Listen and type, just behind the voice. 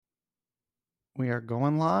We are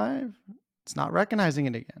going live. It's not recognizing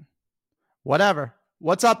it again. Whatever.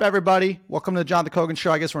 What's up, everybody? Welcome to the Jonathan Kogan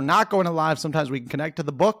Show. I guess we're not going to live. Sometimes we can connect to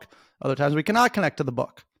the book. Other times we cannot connect to the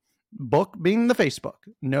book. Book being the Facebook.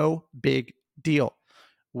 No big deal.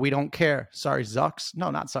 We don't care. Sorry, Zucks. No,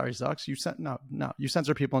 not sorry, Zucks. You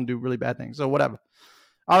censor people and do really bad things. So whatever.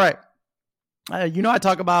 All right. I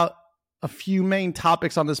talk about a few main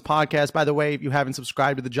topics on this podcast. By the way, if you haven't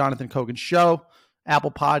subscribed to the Jonathan Kogan Show, Apple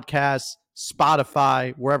Podcasts,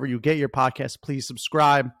 Spotify, wherever you get your podcasts, please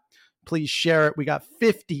subscribe. Please share it. We got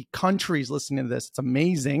 50 countries listening to this. It's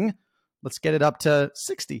amazing. Let's get it up to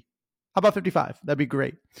 60. How about 55? That'd be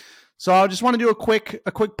great. So I just want to do a quick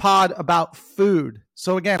pod about food.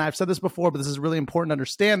 So again, I've said this before, but this is really important to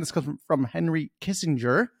understand. This comes from Henry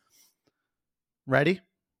Kissinger. Ready?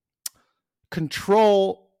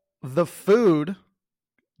 Control the food,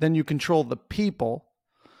 then you control the people.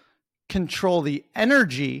 Control the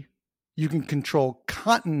energy, you can control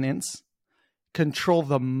continents. Control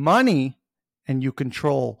the money, and you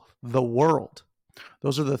control the world.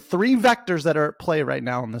 Those are the three vectors that are at play right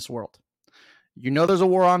now in this world. You know there's a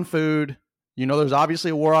war on food. You know there's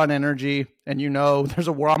obviously a war on energy. And you know there's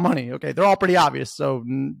a war on money. Okay, they're all pretty obvious, so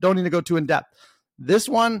don't need to go too in depth. This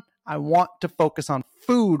one, I want to focus on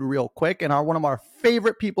food real quick. And one of our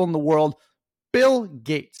favorite people in the world, Bill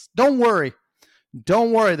Gates. Don't worry.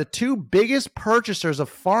 The two biggest purchasers of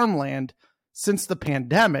farmland since the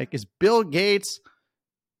pandemic is Bill Gates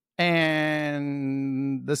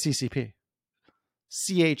and the CCP.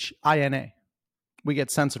 CHINA. We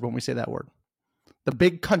get censored when we say that word. The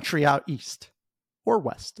big country out east or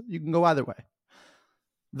west. You can go either way.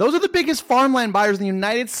 Those are the biggest farmland buyers in the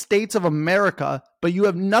United States of America, but you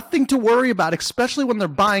have nothing to worry about, especially when they're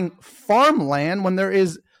buying farmland, when there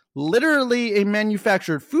is literally a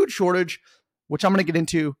manufactured food shortage, which I'm going to get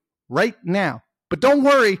into right now. But don't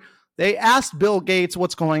worry, they asked Bill Gates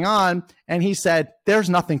what's going on, and he said, there's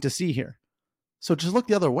nothing to see here. So just look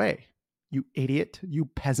the other way, you idiot, you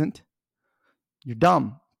peasant. You're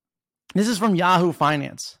dumb. This is from Yahoo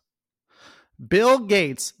Finance. Bill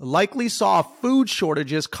Gates likely saw food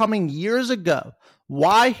shortages coming years ago.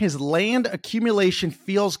 Why his land accumulation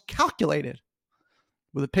feels calculated.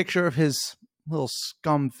 With a picture of his little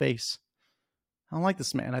scum face. I don't like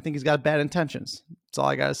this man. I think he's got bad intentions. That's all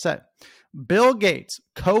I got to say. Bill Gates,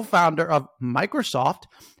 co-founder of Microsoft,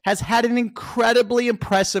 has had an incredibly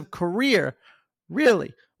impressive career.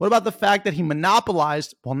 Really? What about the fact that he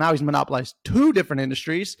monopolized, now he's monopolized two different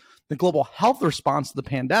industries, the global health response to the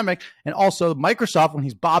pandemic, and also Microsoft when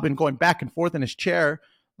he's bobbing, going back and forth in his chair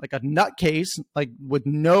like a nutcase, I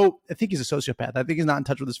think he's a sociopath. I think he's not in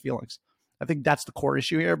touch with his feelings. I think that's the core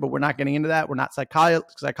issue here, but we're not getting into that. We're not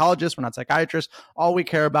psychologists. We're not psychiatrists. All we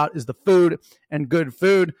care about is the food and good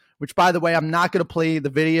food, which, by the way, I'm not going to play the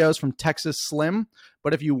videos from Texas Slim.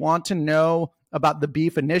 But if you want to know about the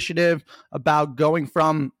beef initiative, about going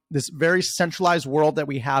from this very centralized world that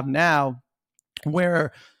we have now,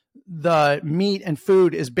 where the meat and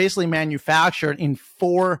food is basically manufactured in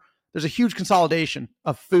there's a huge consolidation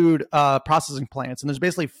of food processing plants. And there's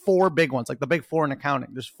basically four big ones, like the big four in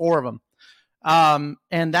accounting. There's four of them.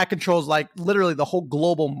 And that controls like literally the whole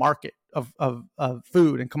global market of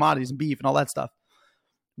food and commodities and beef and all that stuff.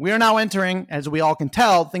 We are now entering, as we all can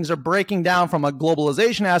tell, things are breaking down from a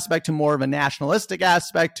globalization aspect to more of a nationalistic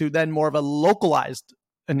aspect to then more of a localized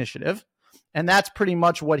initiative. And that's pretty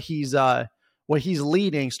much what he's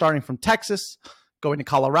leading, starting from Texas, going to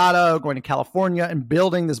Colorado, going to California, and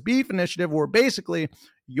building this beef initiative where basically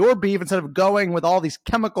your beef, instead of going with all these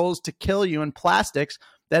chemicals to kill you and plastics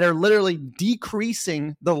that are literally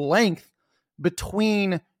decreasing the length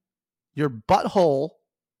between your butthole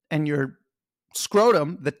and your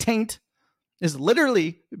scrotum, the taint, is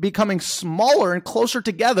literally becoming smaller and closer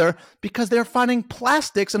together because they're finding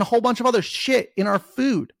plastics and a whole bunch of other shit in our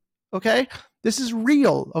food. Okay? This is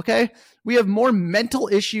real. Okay? We have more mental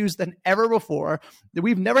issues than ever before.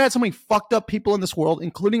 We've never had so many fucked up people in this world,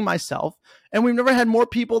 including myself. And we've never had more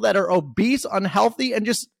people that are obese, unhealthy, and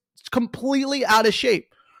just completely out of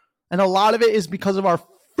shape. And a lot of it is because of our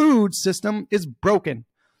food system is broken.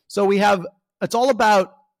 So it's all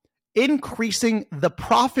about increasing the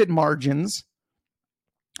profit margins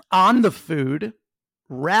on the food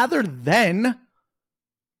rather than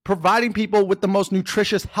providing people with the most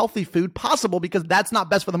nutritious, healthy food possible, because that's not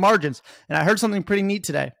best for the margins. And I heard something pretty neat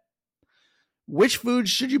today. Which food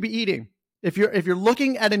should you be eating? If you're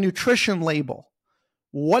looking at a nutrition label,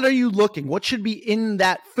 what are you looking? What should be in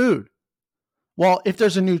that food? Well, if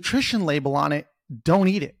there's a nutrition label on it, don't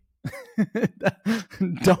eat it.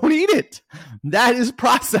 Don't eat it. That is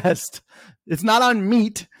processed. It's not on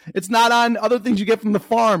meat. It's not on other things you get from the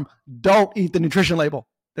farm. Don't eat the nutrition label.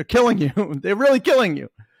 They're killing you. They're really killing you.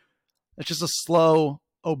 It's just a slow,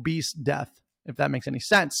 obese death, if that makes any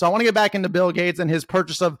sense. So I want to get back into Bill Gates and his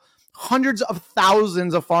purchase of hundreds of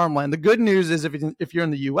thousands of farmland. The good news is if you're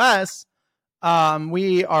in the U.S.,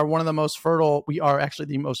 we are one of the most fertile. We are actually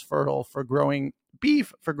the most fertile for growing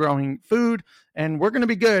beef, for growing food, and we're going to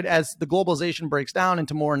be good as the globalization breaks down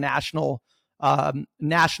into more national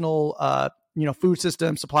food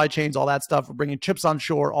systems, supply chains, all that stuff. We're bringing chips on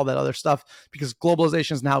shore, all that other stuff, because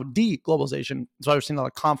globalization is now de-globalization. So we're seeing a lot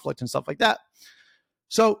of conflict and stuff like that.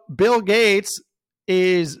 So Bill Gates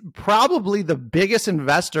is probably the biggest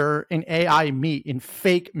investor in AI meat, in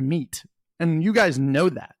fake meat. And you guys know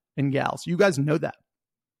that, and gals, you guys know that.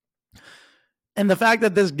 And the fact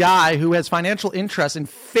that this guy who has financial interest in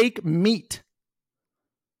fake meat,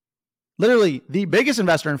 literally the biggest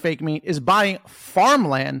investor in fake meat, is buying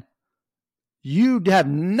farmland, you have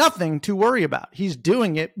nothing to worry about. He's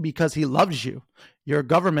doing it because he loves you. Your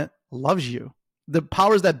government loves you. The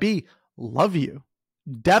powers that be love you.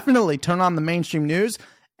 Definitely turn on the mainstream news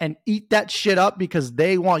and eat that shit up because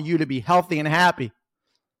they want you to be healthy and happy.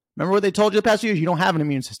 Remember what they told you the past few years? You don't have an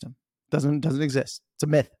immune system. Doesn't exist. It's a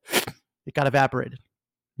myth. It got evaporated.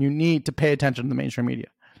 You need to pay attention to the mainstream media.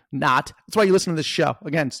 That's why you listen to this show.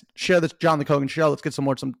 Again, share this John the Kogan show. Let's get some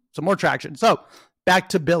more traction. So back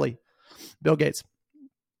to Bill Gates.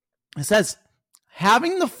 It says,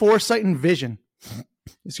 having the foresight and vision,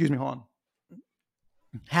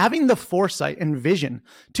 having the foresight and vision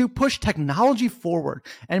to push technology forward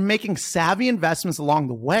and making savvy investments along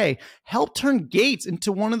the way helped turn Gates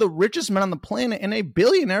into one of the richest men on the planet and a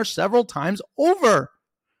billionaire several times over.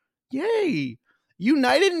 Yay.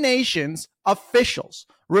 United Nations officials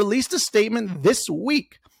released a statement this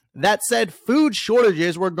week that said food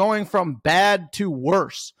shortages were going from bad to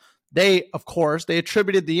worse. They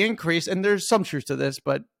attributed the increase, and there's some truth to this,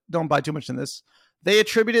 but don't buy too much in this. They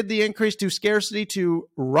attributed the increase to scarcity to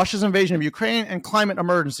Russia's invasion of Ukraine and climate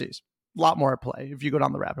emergencies. A lot more at play if you go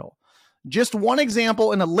down the rabbit hole. Just one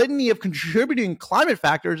example in a litany of contributing climate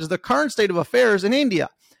factors is the current state of affairs in India.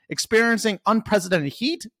 Experiencing unprecedented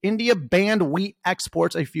heat, India banned wheat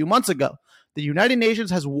exports a few months ago. The United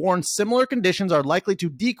Nations has warned similar conditions are likely to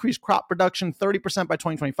decrease crop production 30% by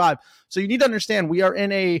 2025. So you need to understand we are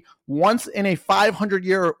in a once in a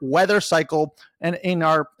 500-year weather cycle, and in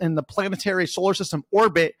the planetary solar system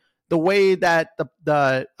orbit, the way that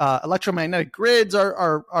the electromagnetic grids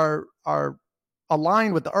are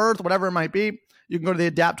aligned with the Earth, whatever it might be. You can go to the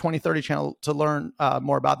Adapt 2030 channel to learn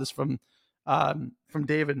more about this from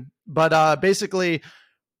David. But basically,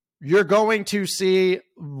 you're going to see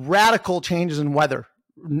radical changes in weather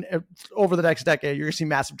over the next decade. You're going to see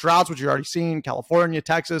massive droughts, which you've already seen, California,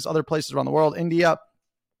 Texas, other places around the world, India.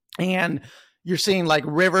 And you're seeing like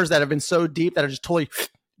rivers that have been so deep that are just totally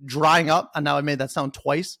drying up. And now I made that sound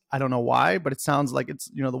twice. I don't know why, but it sounds like it's,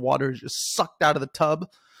 the water is just sucked out of the tub.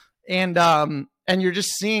 And you're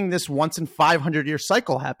just seeing this once in 500-year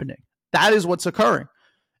cycle happening. That is what's occurring.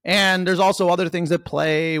 And there's also other things that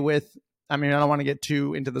play with, I don't want to get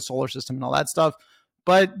too into the solar system and all that stuff,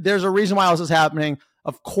 but there's a reason why all this is happening.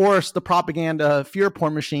 Of course, the propaganda fear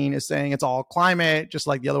porn machine is saying it's all climate, just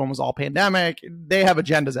like the other one was all pandemic. They have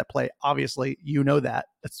agendas at play. Obviously, you know that.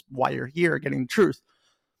 That's why you're here, getting the truth.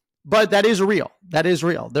 But that is real. That is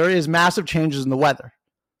real. There is massive changes in the weather.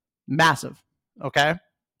 Massive. Okay?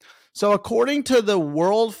 So according to the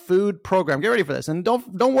World Food Program, get ready for this. And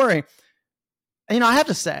don't worry. I have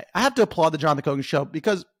to say, I have to applaud the John the Kogan show,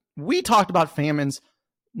 because we talked about famines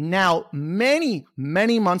now many,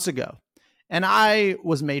 many months ago, and I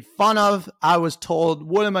was made fun of. I was told,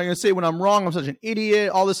 what am I going to say when I'm wrong? I'm such an idiot,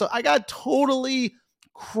 all this stuff. I got totally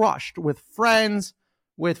crushed with friends,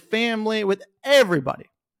 with family, with everybody.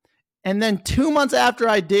 And then 2 months after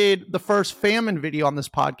I did the first famine video on this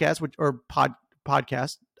podcast,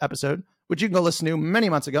 podcast episode, which you can go listen to many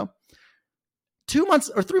months ago, 2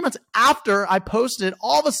 months or 3 months after I posted,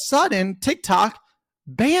 all of a sudden TikTok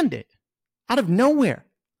banned it out of nowhere.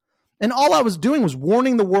 And all I was doing was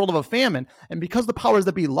warning the world of a famine. And because the powers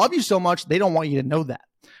that be love you so much, they don't want you to know that.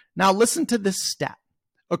 Now listen to this stat.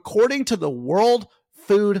 According to the World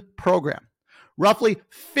Food Program, roughly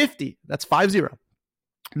 50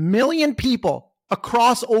 million people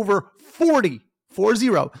across over 40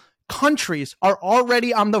 countries are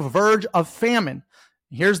already on the verge of famine.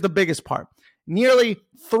 Here's the biggest part. Nearly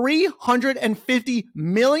 350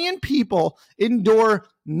 million people endure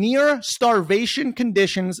near starvation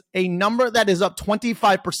conditions, a number that is up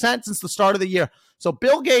 25% since the start of the year. So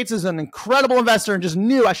Bill Gates is an incredible investor and just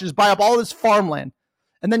knew I should just buy up all this farmland.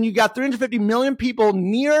 And then you got 350 million people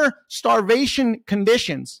near starvation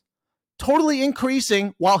conditions, totally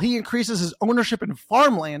increasing while he increases his ownership in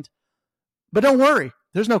farmland. But don't worry,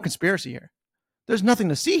 there's no conspiracy here. There's nothing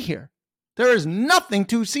to see here. There is nothing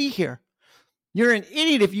to see here. You're an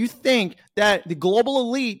idiot if you think that the global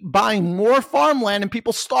elite buying more farmland and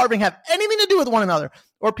people starving have anything to do with one another,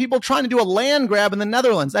 or people trying to do a land grab in the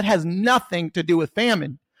Netherlands. That has nothing to do with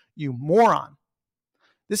famine, you moron.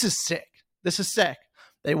 This is sick. This is sick.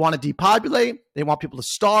 They want to depopulate. They want people to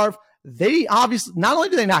starve. They obviously, not only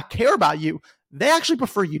do they not care about you, they actually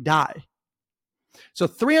prefer you die. So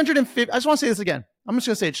 350, I just want to say this again. I'm just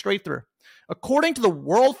going to say it straight through. According to the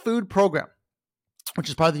World Food Program, which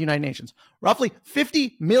is part of the United Nations, roughly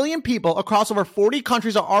 50 million people across over 40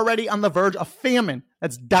 countries are already on the verge of famine.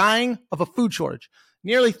 That's dying of a food shortage.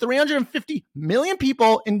 Nearly 350 million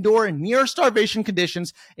people endure near starvation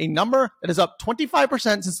conditions, a number that is up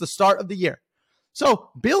 25% since the start of the year. So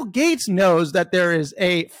Bill Gates knows that there is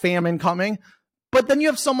a famine coming, but then you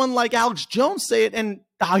have someone like Alex Jones say it, and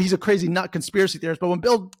he's a crazy nut conspiracy theorist. But when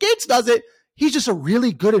Bill Gates does it, he's just a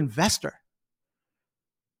really good investor.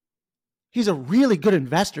 He's a really good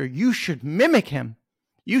investor. You should mimic him.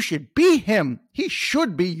 You should be him. He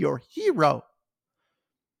should be your hero.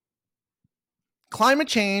 Climate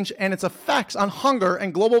change and its effects on hunger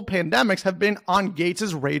and global pandemics have been on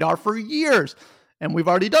Gates' radar for years. And we've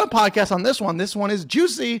already done a podcast on this one. This one is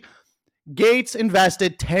juicy. Gates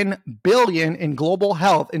invested $10 billion in global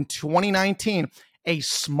health in 2019, a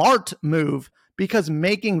smart move because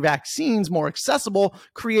making vaccines more accessible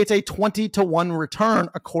creates a 20-to-1 return,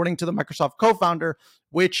 according to the Microsoft co-founder,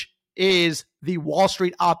 which is the Wall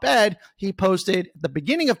Street op-ed he posted at the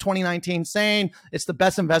beginning of 2019 saying it's the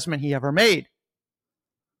best investment he ever made.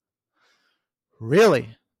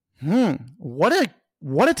 Really? What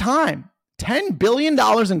a time. $10 billion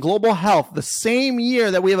in global health the same year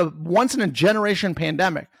that we have a once-in-a-generation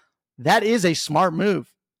pandemic. That is a smart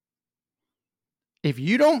move. If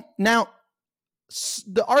you don't... Now,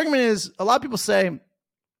 the argument is, a lot of people say,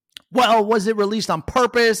 well, was it released on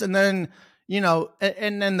purpose? And then,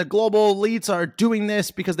 and then the global elites are doing this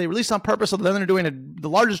because they released on purpose, so then they're doing the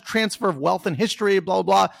largest transfer of wealth in history, blah,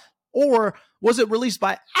 blah, blah. Or was it released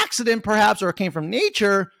by accident, perhaps, or it came from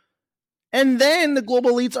nature? And then the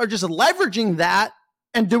global elites are just leveraging that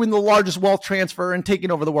and doing the largest wealth transfer and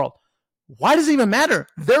taking over the world. Why does it even matter?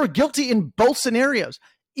 They're guilty in both scenarios.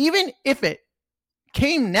 Even if it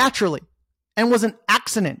came naturally and was an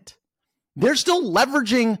accident, they're still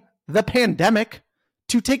leveraging the pandemic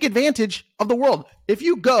to take advantage of the world. If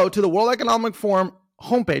you go to the World Economic Forum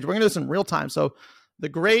homepage, we're going to do this in real time. So the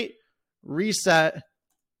Great Reset,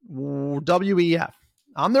 WEF,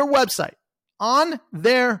 on their website,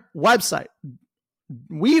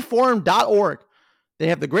 weforum.org, they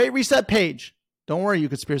have the Great Reset page. Don't worry, you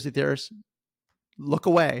conspiracy theorists. Look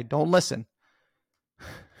away. Don't listen.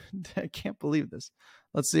 I can't believe this.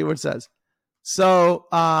 Let's see what it says. So,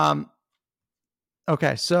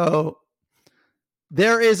 okay. So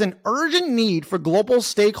there is an urgent need for global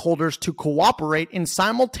stakeholders to cooperate in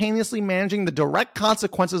simultaneously managing the direct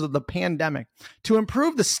consequences of the pandemic. To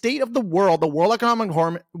improve the state of the world, the World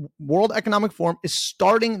Economic Forum is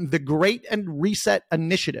starting the Great and Reset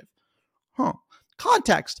Initiative.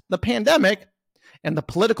 Context: the pandemic and the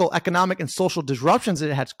political, economic, and social disruptions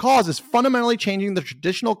it has caused is fundamentally changing the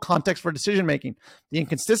traditional context for decision-making. The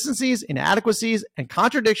inconsistencies, inadequacies, and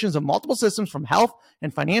contradictions of multiple systems from health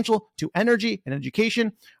and financial to energy and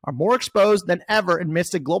education are more exposed than ever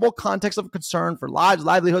amidst a global context of concern for lives,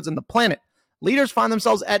 livelihoods, and the planet. Leaders find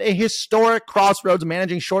themselves at a historic crossroads,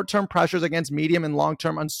 managing short-term pressures against medium and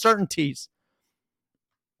long-term uncertainties.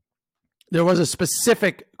 There was a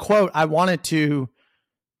specific quote I wanted to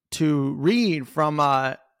read from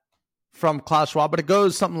Klaus Schwab, but it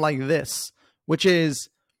goes something like this, which is,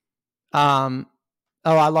 I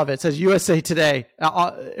love it. It says USA Today.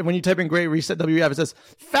 When you type in Great Reset WEF, it says,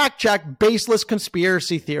 fact check, baseless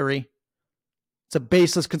conspiracy theory. It's a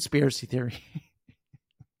baseless conspiracy theory.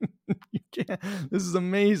 This is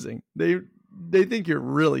amazing. They think you're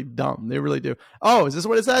really dumb. They really do. Oh, is this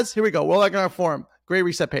what it says? Here we go. World Economic Forum, Great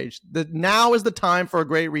Reset page. Now is the time for a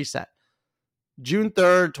Great Reset. June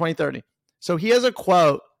 3rd, 2030. So he has a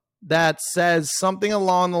quote that says something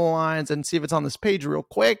along the lines, and see if it's on this page real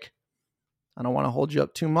quick. I don't want to hold you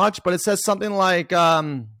up too much, but it says something like,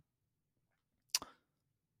 here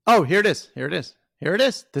it is. Here it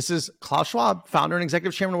is. This is Klaus Schwab, founder and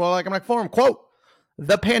executive chairman of the World Economic Forum. Quote,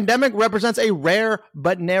 the pandemic represents a rare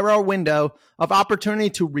but narrow window of opportunity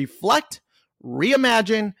to reflect,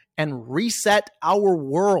 reimagine, and reset our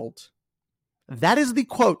world. That is the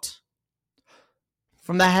quote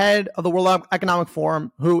from the head of the World Economic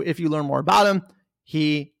Forum, who, if you learn more about him,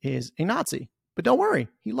 he is a Nazi. But don't worry,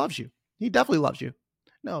 he loves you. He definitely loves you.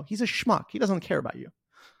 No, he's a schmuck. He doesn't care about you.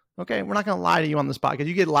 Okay, we're not going to lie to you on this podcast.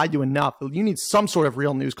 You get lied to enough. You need some sort of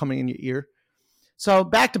real news coming in your ear. So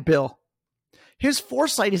back to Bill. His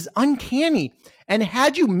foresight is uncanny. And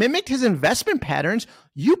had you mimicked his investment patterns,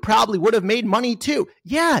 you probably would have made money too.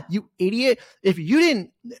 Yeah, you idiot. If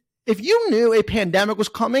you knew a pandemic was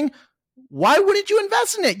coming, why wouldn't you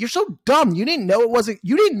invest in it? You're so dumb. You didn't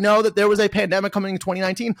know that there was a pandemic coming in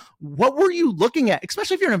 2019. What were you looking at?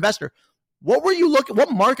 Especially if you're an investor.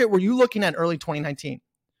 What market were you looking at early 2019?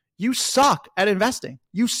 You suck at investing.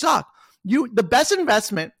 You suck. The best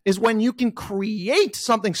investment is when you can create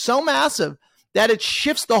something so massive that it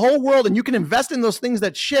shifts the whole world, and you can invest in those things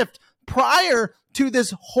that shift prior to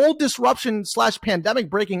this whole disruption / pandemic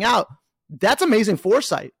breaking out. That's amazing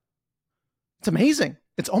foresight. It's amazing.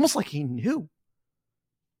 It's almost like he knew.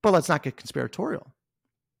 But let's not get conspiratorial.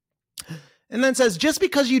 And then says, just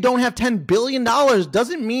because you don't have $10 billion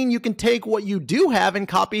doesn't mean you can take what you do have and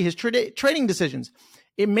copy his trading decisions.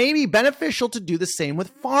 It may be beneficial to do the same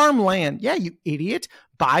with farmland. Yeah, you idiot.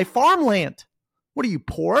 Buy farmland. What are you,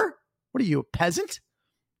 poor? What are you, a peasant?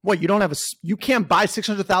 What, you can't buy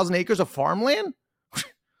 600,000 acres of farmland?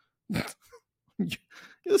 You're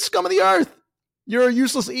the scum of the earth. You're a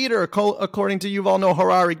useless eater, according to Yuval Noah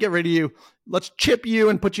Harari. Get rid of you. Let's chip you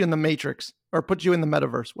and put you in the Matrix or put you in the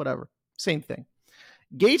metaverse, whatever. Same thing.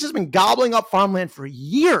 Gates has been gobbling up farmland for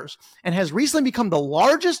years and has recently become the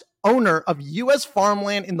largest owner of U.S.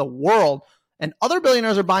 farmland in the world. And other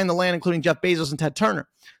billionaires are buying the land, including Jeff Bezos and Ted Turner.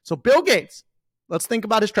 So Bill Gates, let's think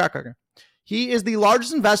about his track record. He is the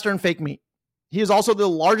largest investor in fake meat. He is also the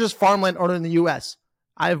largest farmland owner in the U.S.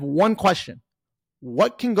 I have one question.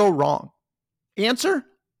 What can go wrong? Answer,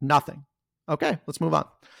 nothing. Okay, let's move on.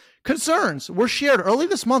 Concerns were shared early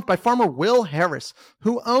this month by farmer Will Harris,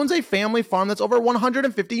 who owns a family farm that's over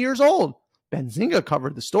 150 years old. Benzinga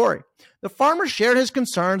covered the story. The farmer shared his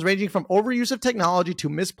concerns ranging from overuse of technology to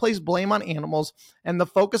misplaced blame on animals and the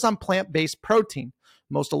focus on plant-based protein.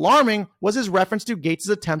 Most alarming was his reference to Gates'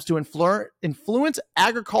 attempts to influence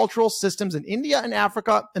agricultural systems in India and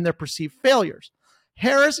Africa and their perceived failures.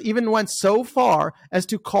 Harris even went so far as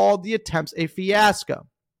to call the attempts a fiasco.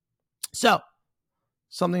 So,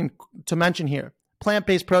 something to mention here.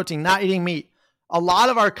 Plant-based protein, not eating meat. A lot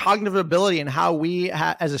of our cognitive ability and how we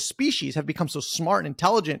as a species have become so smart and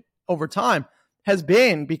intelligent over time has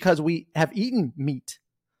been because we have eaten meat.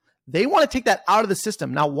 They want to take that out of the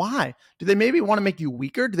system. Now, why? Do they maybe want to make you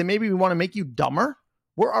weaker? Do they maybe want to make you dumber?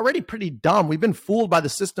 We're already pretty dumb. We've been fooled by the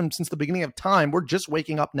system since the beginning of time. We're just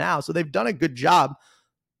waking up now. So they've done a good job.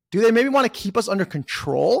 Do they maybe want to keep us under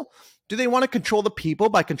control? Do they want to control the people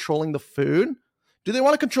by controlling the food? Do they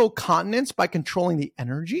want to control continents by controlling the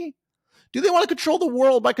energy? Do they want to control the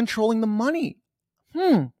world by controlling the money?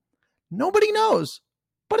 Nobody knows,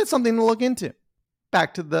 but it's something to look into.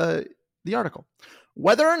 Back to the article.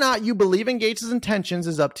 Whether or not you believe in Gates' intentions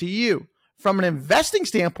is up to you. From an investing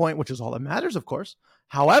standpoint, which is all that matters, of course.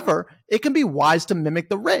 However, it can be wise to mimic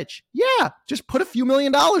the rich. Yeah, just put a few $1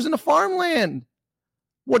 million into farmland.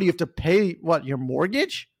 What, do you have to pay, your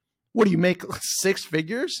mortgage? What, do you make 6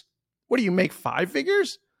 figures? What, do you make 5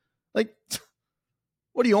 figures?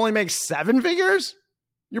 What, do you only make 7 figures?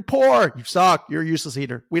 You're poor. You suck. You're a useless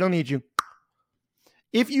eater. We don't need you.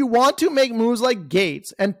 If you want to make moves like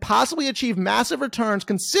Gates and possibly achieve massive returns,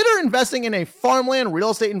 consider investing in a farmland real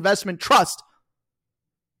estate investment trust.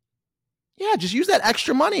 Yeah, just use that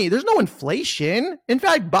extra money. There's no inflation. In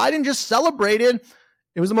fact, Biden just celebrated.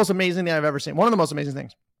 It was the most amazing thing I've ever seen. One of the most amazing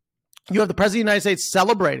things. You have the President of the United States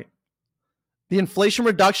celebrating the Inflation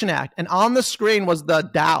Reduction Act, and on the screen was the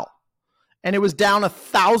Dow. And it was down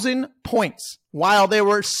 1,000 points while they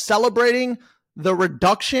were celebrating the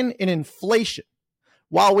reduction in inflation.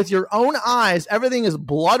 While with your own eyes, everything is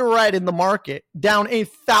blood red in the market, down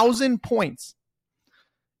 1,000 points.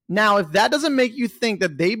 Now, if that doesn't make you think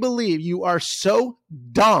that they believe you are so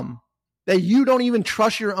dumb that you don't even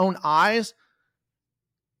trust your own eyes,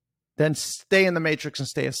 then stay in the Matrix and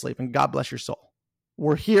stay asleep, and God bless your soul.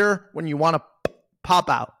 We're here when you want to pop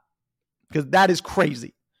out, because that is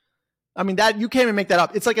crazy. I mean, that you can't even make that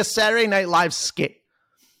up. It's like a Saturday Night Live skit.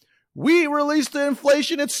 We released the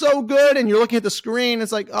inflation. It's so good. And you're looking at the screen.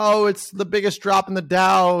 It's like, oh, it's the biggest drop in the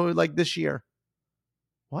Dow this year.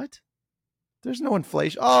 What? There's no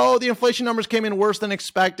inflation. Oh, the inflation numbers came in worse than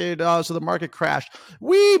expected. So the market crashed.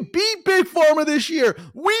 We beat Big Pharma this year.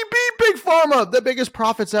 We beat Big Pharma. The biggest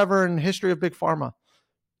profits ever in the history of Big Pharma.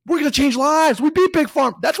 We're going to change lives. We beat Big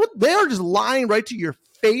Pharma. That's what they are, just lying right to your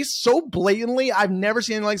face so blatantly. I've never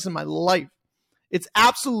seen anything like this in my life. It's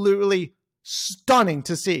absolutely stunning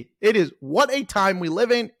to see. It is what a time we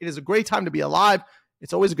live in. It is a great time to be alive.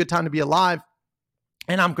 It's always a good time to be alive.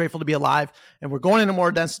 And I'm grateful to be alive. And we're going in a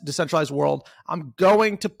more decentralized world. I'm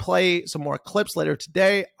going to play some more clips later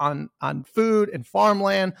today on food and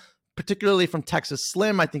farmland, particularly from Texas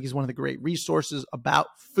Slim. I think he's one of the great resources about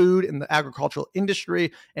food in the agricultural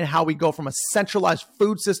industry and how we go from a centralized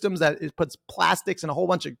food systems that it puts plastics and a whole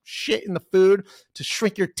bunch of shit in the food to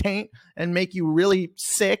shrink your taint and make you really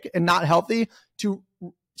sick and not healthy, to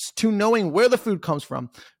knowing where the food comes from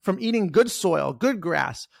eating good soil, good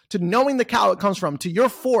grass, to knowing the cow it comes from, to your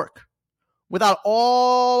fork, without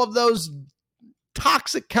all of those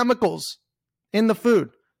toxic chemicals in the food.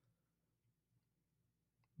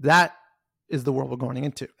 That is the world we're going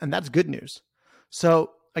into, and that's good news. So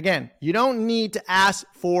again, you don't need to ask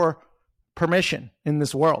for permission in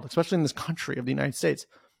this world, especially in this country of the United States.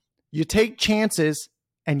 You take chances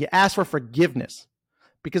and you ask for forgiveness,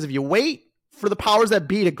 because if you wait for the powers that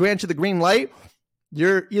be to grant you the green light,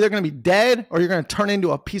 you're either going to be dead or you're going to turn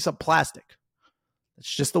into a piece of plastic.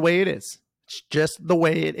 It's just the way it is. It's just the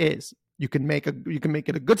way it is. You can make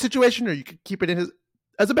it a good situation, or you can keep it in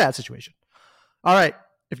as a bad situation. All right.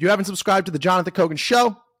 If you haven't subscribed to the Jonathan Kogan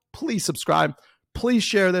Show, please subscribe. Please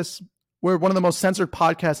share this. We're one of the most censored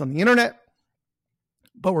podcasts on the internet,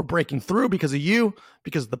 but we're breaking through because of you,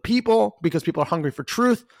 because of the people, because people are hungry for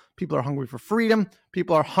truth. People are hungry for freedom.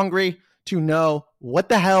 People are hungry to know what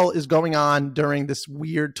the hell is going on during this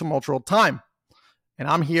weird, tumultuous time. And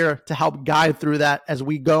I'm here to help guide through that as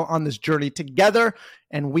we go on this journey together,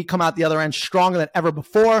 and we come out the other end stronger than ever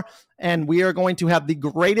before. And we are going to have the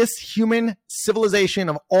greatest human civilization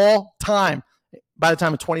of all time by the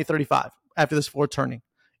time of 2035, after this fourth turning.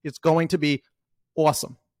 It's going to be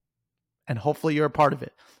awesome. And hopefully you're a part of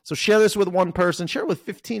it. So share this with one person, share it with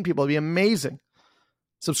 15 people. It'd be amazing.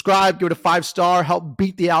 Subscribe, give it a 5-star, help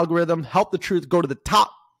beat the algorithm, help the truth go to the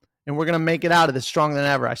top. And we're going to make it out of this stronger than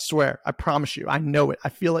ever. I swear. I promise you. I know it. I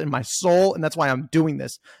feel it in my soul. And that's why I'm doing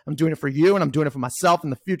this. I'm doing it for you, and I'm doing it for myself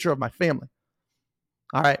and the future of my family.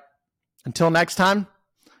 All right. Until next time,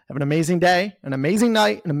 have an amazing day, an amazing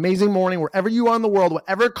night, an amazing morning, wherever you are in the world,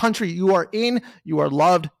 whatever country you are in, you are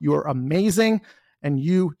loved, you are amazing, and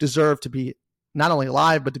you deserve to be not only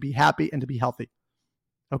alive, but to be happy and to be healthy.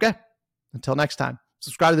 Okay? Until next time,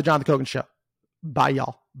 subscribe to the Jonathan Kogan Show. Bye,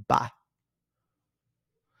 y'all. Bye.